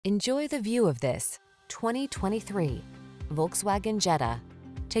Enjoy the view of this 2023 Volkswagen Jetta.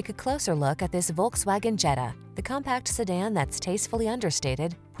 Take a closer look at this Volkswagen Jetta, the compact sedan that's tastefully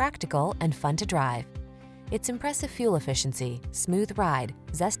understated, practical, and fun to drive. Its impressive fuel efficiency, smooth ride,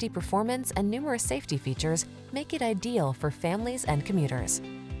 zesty performance, and numerous safety features make it ideal for families and commuters.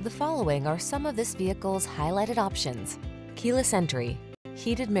 The following are some of this vehicle's highlighted options: keyless entry,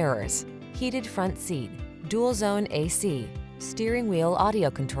 heated mirrors, heated front seat, dual zone AC, steering wheel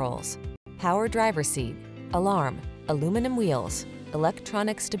audio controls, power driver seat, alarm, aluminum wheels,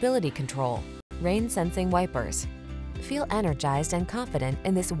 electronic stability control, rain sensing wipers. Feel energized and confident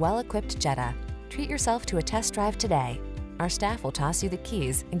in this well-equipped Jetta. Treat yourself to a test drive today. Our staff will toss you the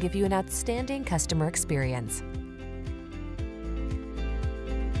keys and give you an outstanding customer experience.